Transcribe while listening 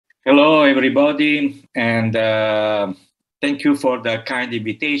Hello, everybody, and thank you for the kind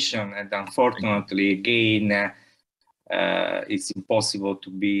invitation. And unfortunately, again, it's impossible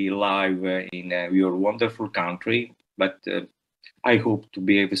to be live in your wonderful country, but I hope to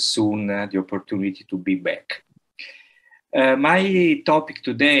be able soon the opportunity to be back. My topic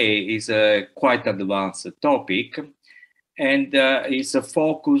today is a quite advanced topic, and it's a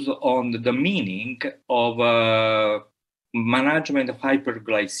focus on the meaning of management of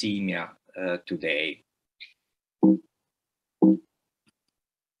hyperglycemia today.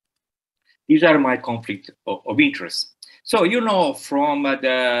 These are my conflict of interest. So, from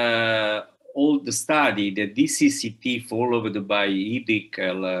all the study, the DCCT followed by EDIC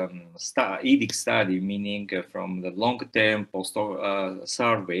study, meaning from the long-term post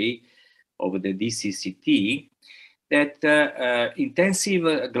survey of the DCCT, that intensive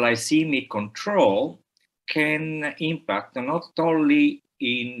glycemic control can impact not only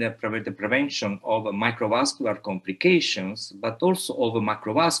in the prevention of microvascular complications, but also of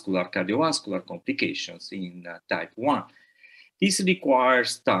macrovascular cardiovascular complications in type 1. This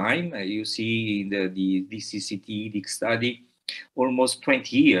requires time. You see in the DCCT study, almost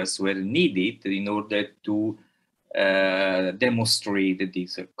 20 years were needed in order to demonstrate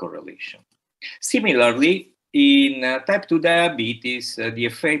this correlation. Similarly, in type 2 diabetes, the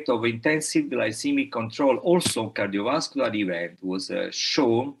effect of intensive glycemic control, also cardiovascular event, was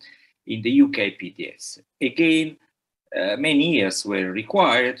shown in the UK PTS. Again, many years were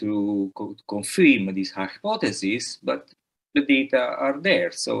required to confirm this hypothesis, but the data are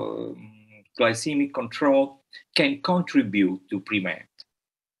there. So glycemic control can contribute to prevent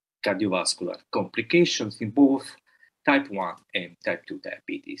cardiovascular complications in both type 1 and type 2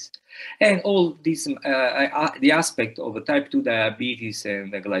 diabetes. And all these, the aspect of type 2 diabetes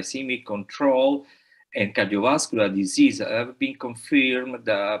and the glycemic control and cardiovascular disease have been confirmed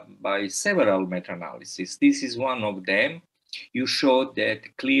by several meta-analyses. This is one of them. You showed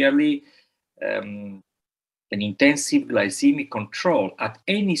that clearly an intensive glycemic control at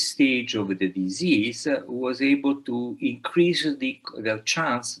any stage of the disease was able to increase the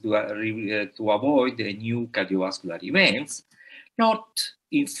chance to avoid new cardiovascular events, not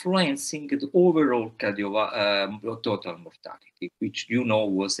influencing the overall total mortality, which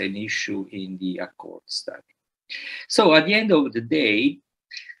was an issue in the ACCORD study. So at the end of the day,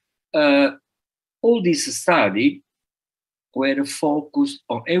 all these studies were focused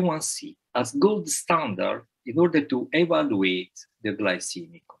on A1C as gold standard in order to evaluate the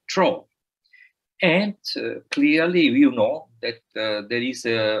glycemic control. And clearly, you know that there is,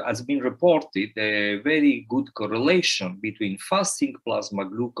 has been reported, a very good correlation between fasting plasma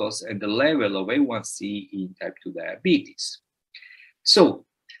glucose and the level of A1C in type 2 diabetes. So,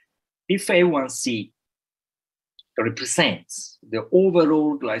 if A1C represents the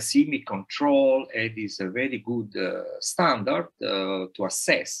overall glycemic control and is a very good standard to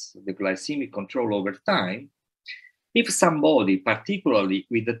assess the glycemic control over time, if somebody, particularly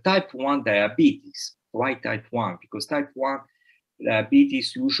with the type 1 diabetes, why type 1? Because type 1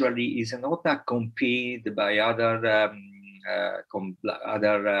 diabetes usually is not accompanied by other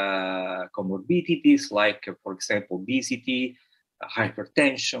comorbidities like, for example, obesity,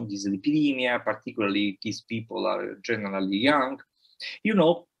 hypertension, dyslipidemia, particularly these people are generally young. You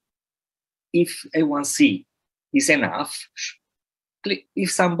know, if A1C is enough,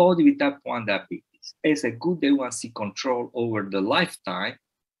 if somebody with type 1 diabetes has a good A1C control over the lifetime,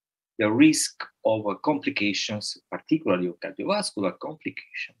 the risk of complications, particularly of cardiovascular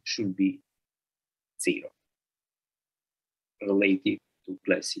complications, should be zero related to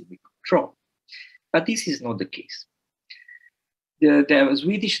glycemic control. But this is not the case. The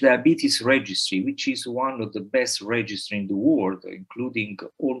Swedish Diabetes Registry, which is one of the best registries in the world, including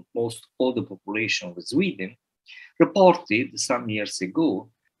almost all the population of Sweden, reported some years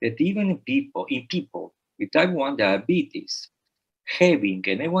ago that even in people with type 1 diabetes, having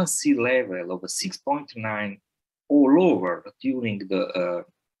an A1C level of 6.9 all over during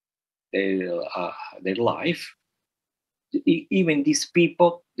their life, even these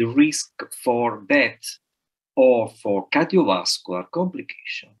people, the risk for death or for cardiovascular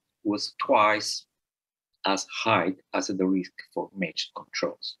complication was twice as high as the risk for matched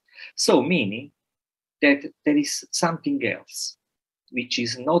controls. So meaning that there is something else which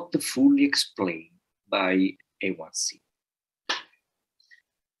is not fully explained by A1C.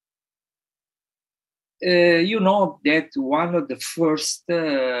 You know that one of the first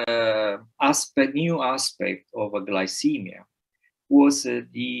new aspect of glycemia was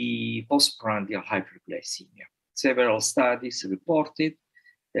the postprandial hyperglycemia. Several studies reported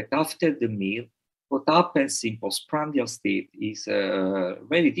that after the meal, what happens in postprandial state is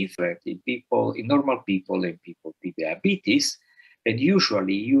very different in people, in normal people and people with diabetes. And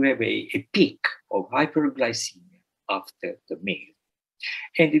usually you have a peak of hyperglycemia after the meal.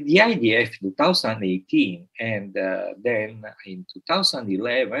 And the IDF in 2018 and then in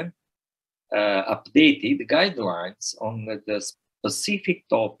 2011 updated guidelines on the specific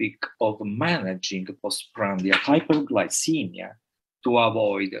topic of managing postprandial hyperglycemia to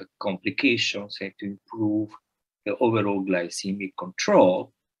avoid complications and to improve the overall glycemic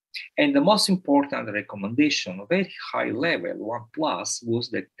control. And the most important recommendation, very high level, 1 plus, was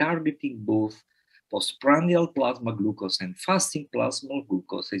that targeting both postprandial plasma glucose and fasting plasma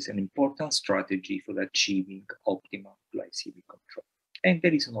glucose is an important strategy for achieving optimal glycemic control. And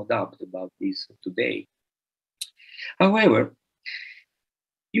there is no doubt about this today. However,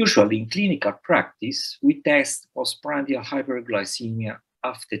 usually in clinical practice, we test postprandial hyperglycemia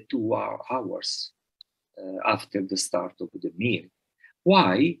after 2 hours after the start of the meal.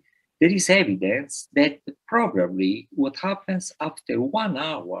 Why? There is evidence that probably what happens after 1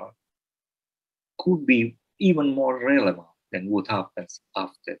 hour could be even more relevant than what happens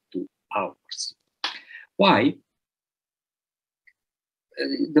after 2 hours. Why?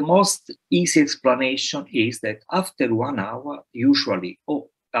 The most easy explanation is that after 1 hour, usually or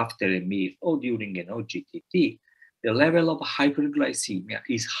after a meal or during an OGTT, the level of hyperglycemia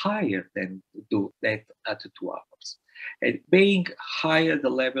is higher than that at 2 hours. And being higher the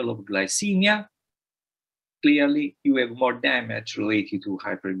level of glycemia, clearly you have more damage related to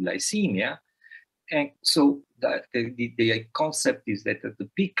hyperglycemia. And so the concept is that at the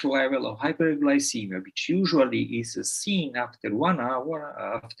peak level of hyperglycemia, which usually is seen after 1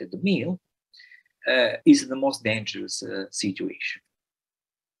 hour after the meal, is the most dangerous situation.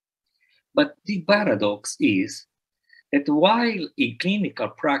 But the paradox is that while in clinical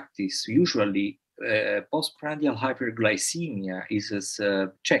practice, usually postprandial hyperglycemia is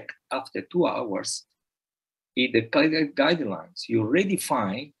checked after 2 hours, in the guidelines, you already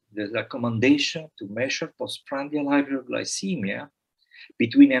find the recommendation to measure postprandial hyperglycemia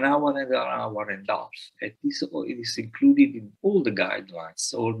between an hour and an hour and a half. It is included in all the guidelines,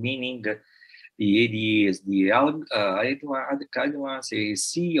 so meaning the ADA, the guidelines,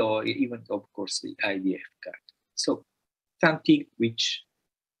 AAC, or even, of course, the IDF guidelines. So something which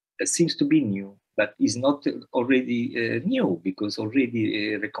seems to be new, but is not already new because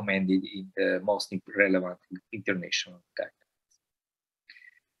already recommended in the most relevant international guidelines.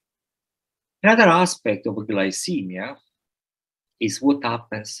 Another aspect of glycemia is what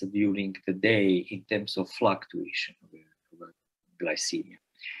happens during the day in terms of fluctuation of glycemia.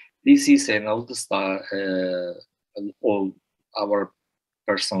 This is an old all our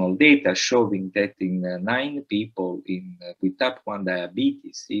personal data showing that in 9 people with type 1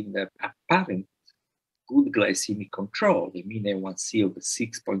 diabetes, in the apparent good glycemic control, the mean A1C of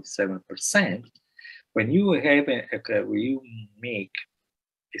 6.7%, when you have when you make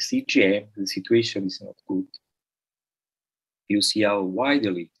a CGM, the situation is not good. You see how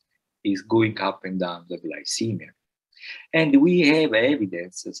widely is going up and down the glycemia. And we have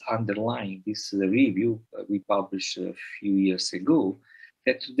evidences underlying this review we published a few years ago,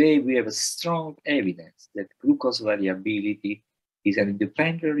 that today we have a strong evidence that glucose variability is an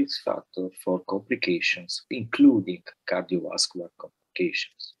independent risk factor for complications, including cardiovascular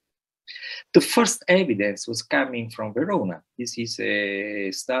complications. The first evidence was coming from Verona. This is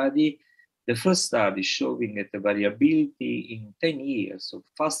a study, the first study showing that the variability in 10 years of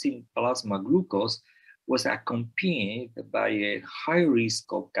fasting plasma glucose was accompanied by a high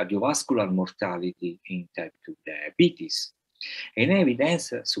risk of cardiovascular mortality in type 2 diabetes. An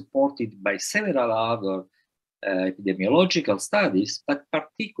evidence supported by several other epidemiological studies, but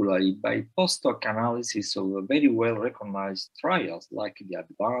particularly by post-hoc analysis of very well-recognized trials like the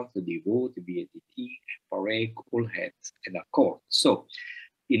ADVANCE, the DEVOTE, the BATT, PAREG, ALLHEAD, and ACCORD. So,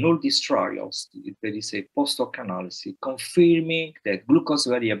 in all these trials, there is a post-hoc analysis confirming that glucose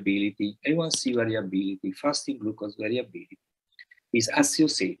variability, A1C variability, fasting glucose variability is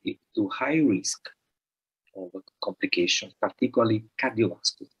associated to high risk of complications, particularly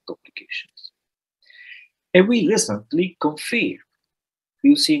cardiovascular complications. And we recently confirmed,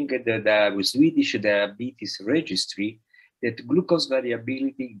 using the Swedish diabetes registry, that glucose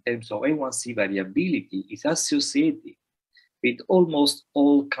variability in terms of A1C variability is associated with almost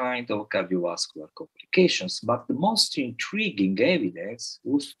all kinds of cardiovascular complications. But the most intriguing evidence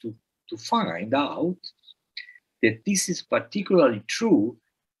was to find out that this is particularly true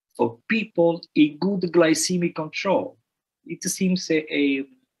for people in good glycemic control. It seems a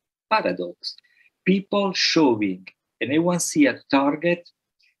paradox. People showing an A1C at target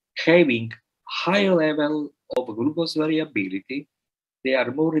having higher level of glucose variability, they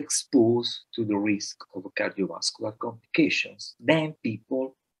are more exposed to the risk of cardiovascular complications than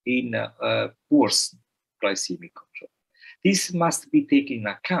people in worse glycemic control. This must be taken in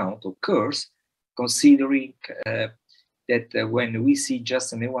account, of course, considering that when we see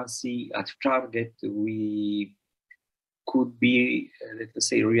just an A1C at target, we could be, let's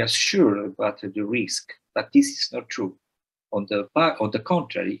say, reassured about the risk. But this is not true. On the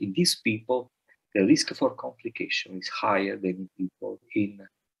contrary, in these people, the risk for complication is higher than in people in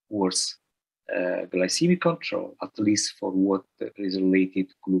worse glycemic control, at least for what is related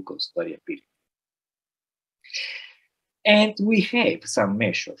to glucose variability. And we have some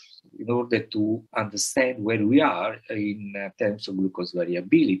measures in order to understand where we are in terms of glucose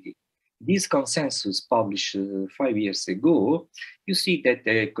variability. This consensus published 5 years ago, you see that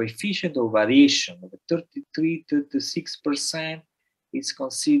the coefficient of variation of 33-36% is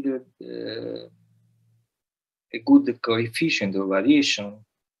considered a good coefficient of variation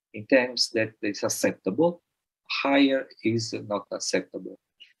in terms that is acceptable. Higher is not acceptable.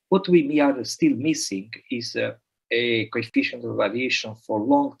 What we are still missing is a coefficient of variation for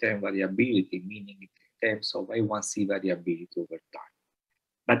long-term variability, meaning in terms of A1C variability over time.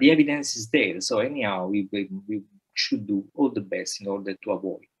 But the evidence is there, so anyhow, we should do all the best in order to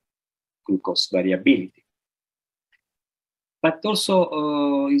avoid glucose variability. But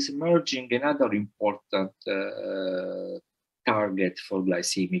also is emerging another important target for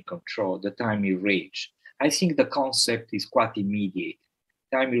glycemic control, the time in range. I think the concept is quite immediate.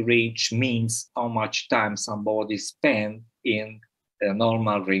 Time in range means how much time somebody spends in the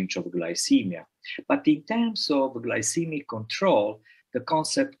normal range of glycemia. But in terms of glycemic control, the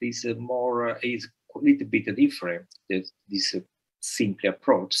concept is a little bit different. This simple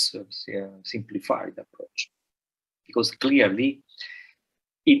approach, simplified approach, because clearly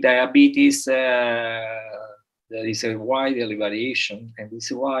in diabetes there is a wide variation, and this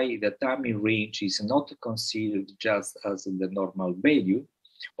is why the time in range is not considered just as the normal value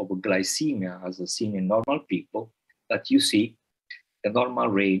of glycemia as seen in normal people, but you see the normal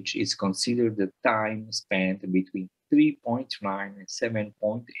range is considered the time spent between 3.9 and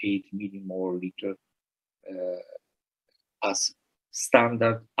 7.8 millimole liter as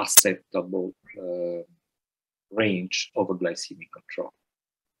standard acceptable range of glycemic control.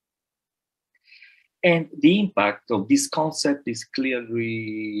 And the impact of this concept is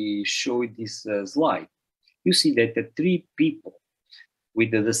clearly shown in this slide. You see that the three people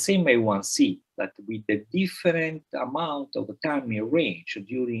with the same A1C, but with a different amount of time in range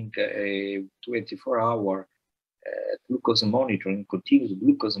during a 24-hour glucose monitoring, continuous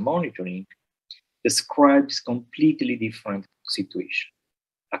glucose monitoring, describes completely different situation.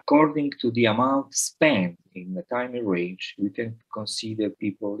 According to the amount spent in the time in range, we can consider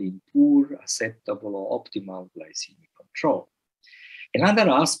people in poor, acceptable, or optimal glycemic control. Another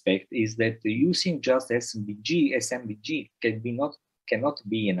aspect is that using just SMBG cannot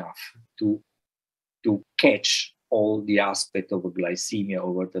be enough to catch all the aspects of glycemia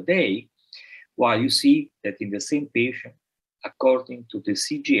over the day, while you see that in the same patient, according to the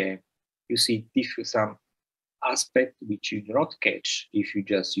CGM, you see some aspect which you do not catch if you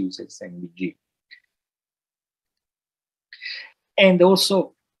just use SMBG. And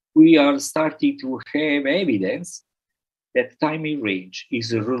also, we are starting to have evidence that time in range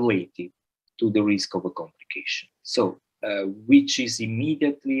is related to the risk of a complication. So, which is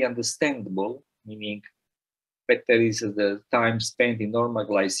immediately understandable, meaning better is the time spent in normal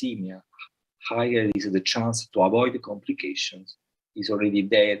glycemia, higher is the chance to avoid the complications, is already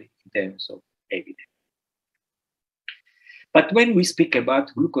there in terms of evidence. But when we speak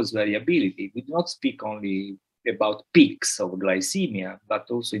about glucose variability, we do not speak only about peaks of glycemia, but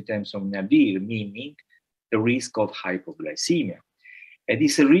also in terms of nadir, meaning the risk of hypoglycemia. And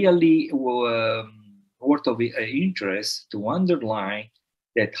it's really worth of interest to underline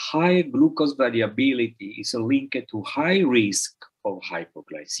that high glucose variability is linked to high risk of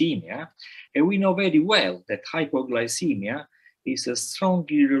hypoglycemia. And we know very well that hypoglycemia is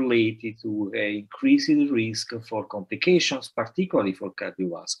strongly related to increased risk for complications, particularly for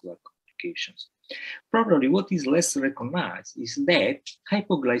cardiovascular complications. Probably what is less recognized is that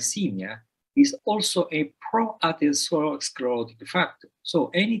hypoglycemia is also a pro-atherosclerotic factor.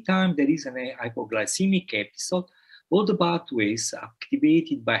 So anytime there is an hypoglycemic episode, all the pathways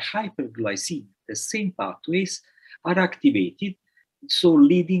activated by hyperglycemia, the same pathways, are activated, so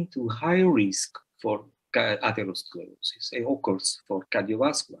leading to higher risk for atherosclerosis and occurs for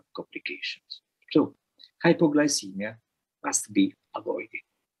cardiovascular complications. So hypoglycemia must be avoided.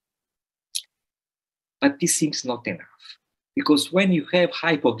 But this seems not enough, because when you have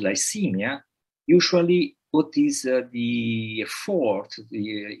hypoglycemia, Usually, what is the effort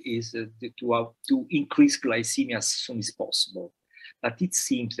is to increase glycemia as soon as possible. But it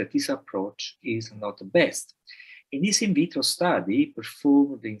seems that this approach is not the best. In this in vitro study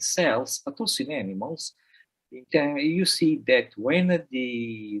performed in cells, but also in animals, you see that when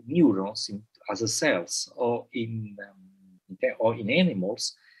the neurons as a cells or in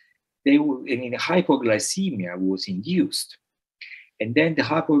animals, hypoglycemia was induced. And then the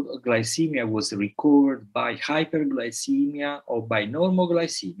hypoglycemia was recovered by hyperglycemia or by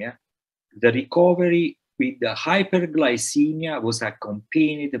normoglycemia. The recovery with the hyperglycemia was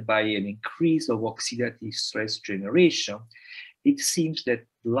accompanied by an increase of oxidative stress generation. It seems that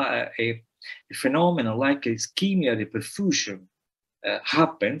a phenomenon like ischemia reperfusion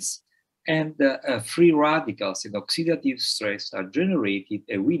happens, and free radicals and oxidative stress are generated,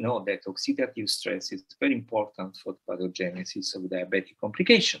 and we know that oxidative stress is very important for the pathogenesis of diabetic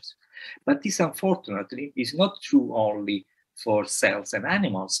complications. But this, unfortunately, is not true only for cells and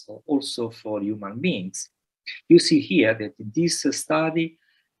animals, but also for human beings. You see here that in this study,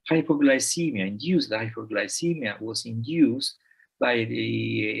 induced hypoglycemia was induced by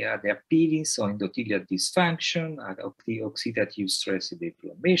the appearance of endothelial dysfunction, oxidative stress and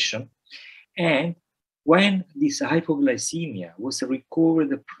inflammation. And when this hypoglycemia was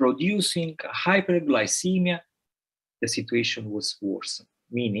recovered producing hyperglycemia, the situation was worsened,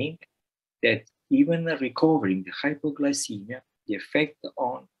 meaning that even recovering the hypoglycemia, the effect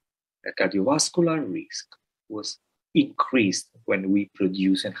on the cardiovascular risk was increased when we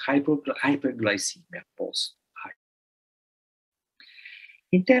produce a hyperglycemia post.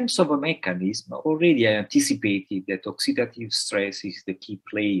 In terms of a mechanism, already I anticipated that oxidative stress is the key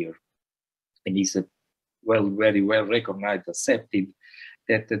player, and is very well recognized, accepted,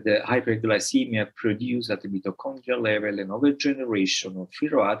 that the hyperglycemia produces at the mitochondrial level an overgeneration of free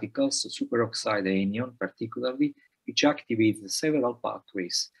radicals, superoxide anion particularly, which activates several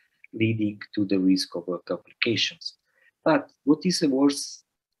pathways leading to the risk of complications. But what is worth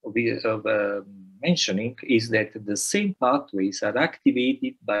of mentioning is that the same pathways are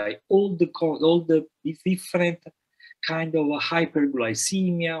activated by all the different kind of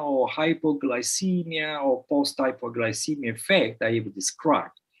hyperglycemia or hypoglycemia or post-hypoglycemia effect I have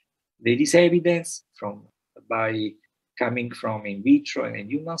described. There is evidence coming from in vitro and in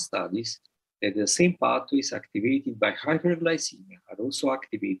human studies that the same pathways activated by hyperglycemia are also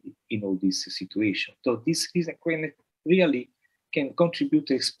activated in all these situations. So this reason really can contribute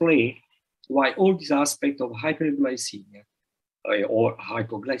to explain why all these aspects of hyperglycemia or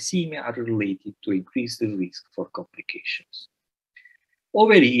hypoglycemia are related to increase the risk for complications.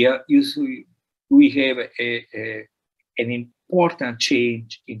 Over here, we have an important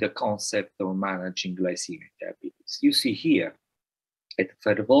change in the concept of managing glycemic diabetes. You see here,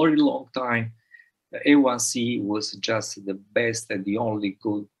 for a very long time, A1C was just the best and the only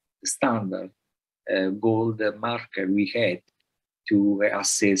gold standard, gold marker we had to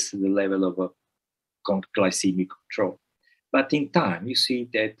assess the level of glycemic control. But in time, you see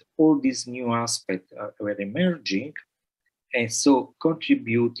that all these new aspects were emerging, and so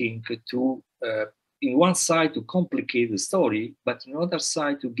contributing to, in one side, to complicate the story, but in other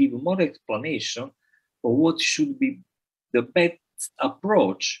side, to give more explanation of what should be the best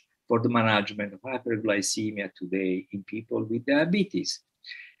approach for the management of hyperglycemia today in people with diabetes.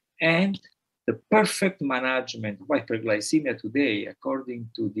 And the perfect management of hyperglycemia today, according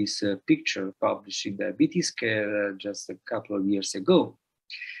to this picture published in Diabetes Care just a couple of years ago,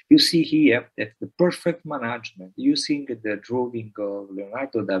 you see here that the perfect management using the drawing of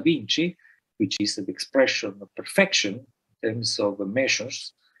Leonardo da Vinci, which is the expression of perfection in terms of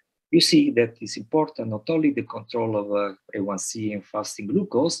measures, you see that it's important not only the control of A1C and fasting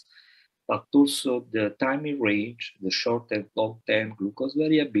glucose, but also the time in range, the short and long-term glucose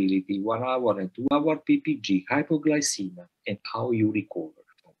variability, 1 hour and 2 hour PPG, hypoglycemia, and how you recover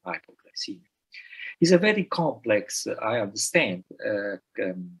from hypoglycemia. It's a very complex, I understand,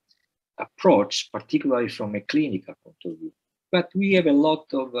 approach, particularly from a clinical point of view. But we have a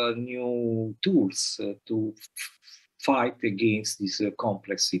lot of new tools to fight against this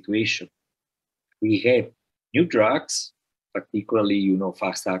complex situation. We have new drugs, particularly,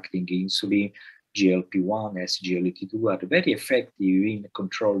 fast-acting insulin, GLP-1, SGLT2 are very effective in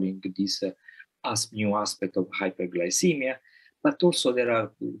controlling this new aspect of hyperglycemia. But also there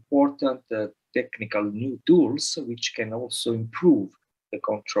are important technical new tools which can also improve the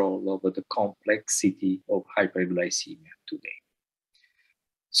control of the complexity of hyperglycemia today.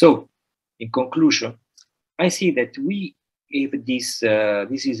 So, in conclusion, I see that we have this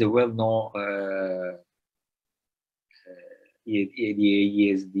is a well-known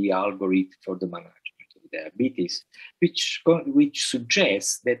ADA is the algorithm for the management of diabetes, which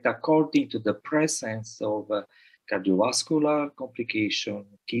suggests that according to the presence of cardiovascular complication,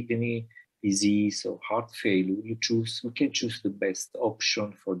 kidney disease, or heart failure, we can choose the best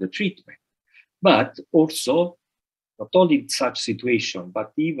option for the treatment. But also, not only in such situation,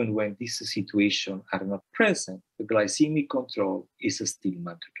 but even when these situations are not present, the glycemic control is still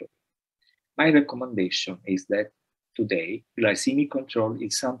mandatory. My recommendation is that today, glycemic control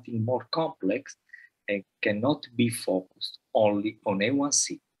is something more complex and cannot be focused only on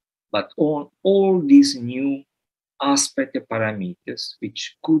A1C, but on all these new aspects and parameters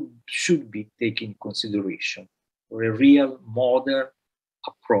which should be taken into consideration for a real modern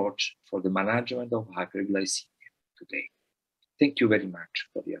approach for the management of hyperglycemia today. Thank you very much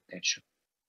for your attention.